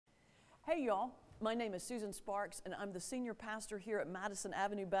Hey y'all, my name is Susan Sparks and I'm the senior pastor here at Madison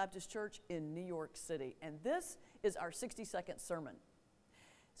Avenue Baptist Church in New York City, and this is our 60-second sermon.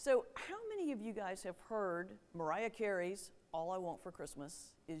 So how many of you guys have heard Mariah Carey's All I Want for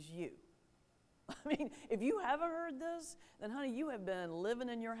Christmas Is You? I mean, if you haven't heard this, then honey, you have been living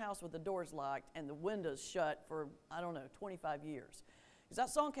in your house with the doors locked and the windows shut for, 25 years. Because that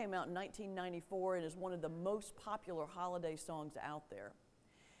song came out in 1994 and is one of the most popular holiday songs out there.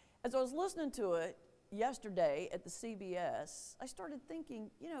 As I was listening to it yesterday at the CBS, I started thinking,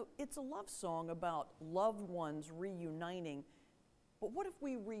 it's a love song about loved ones reuniting, but what if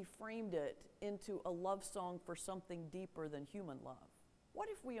we reframed it into a love song for something deeper than human love? What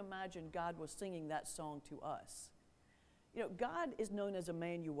if we imagined God was singing that song to us? God is known as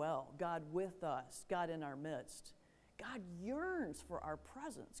Emmanuel, God with us, God in our midst. God yearns for our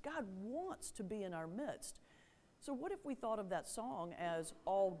presence. God wants to be in our midst. So what if we thought of that song as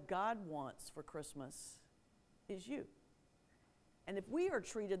all God wants for Christmas is you? And if we are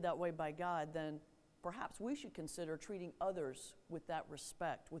treated that way by God, then perhaps we should consider treating others with that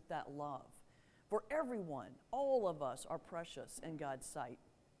respect, with that love. For everyone, all of us are precious in God's sight.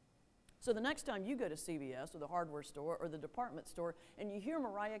 So the next time you go to CVS or the hardware store or the department store and you hear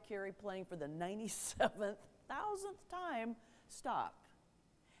Mariah Carey playing for the 97,000th time, stop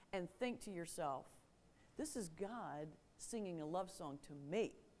and think to yourself, this is God singing a love song to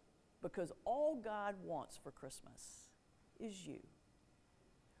me, because all God wants for Christmas is you.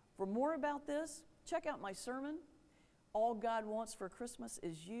 For more about this, check out my sermon, All God Wants for Christmas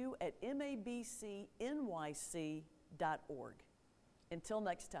Is You, at mabcnyc.org. Until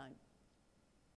next time.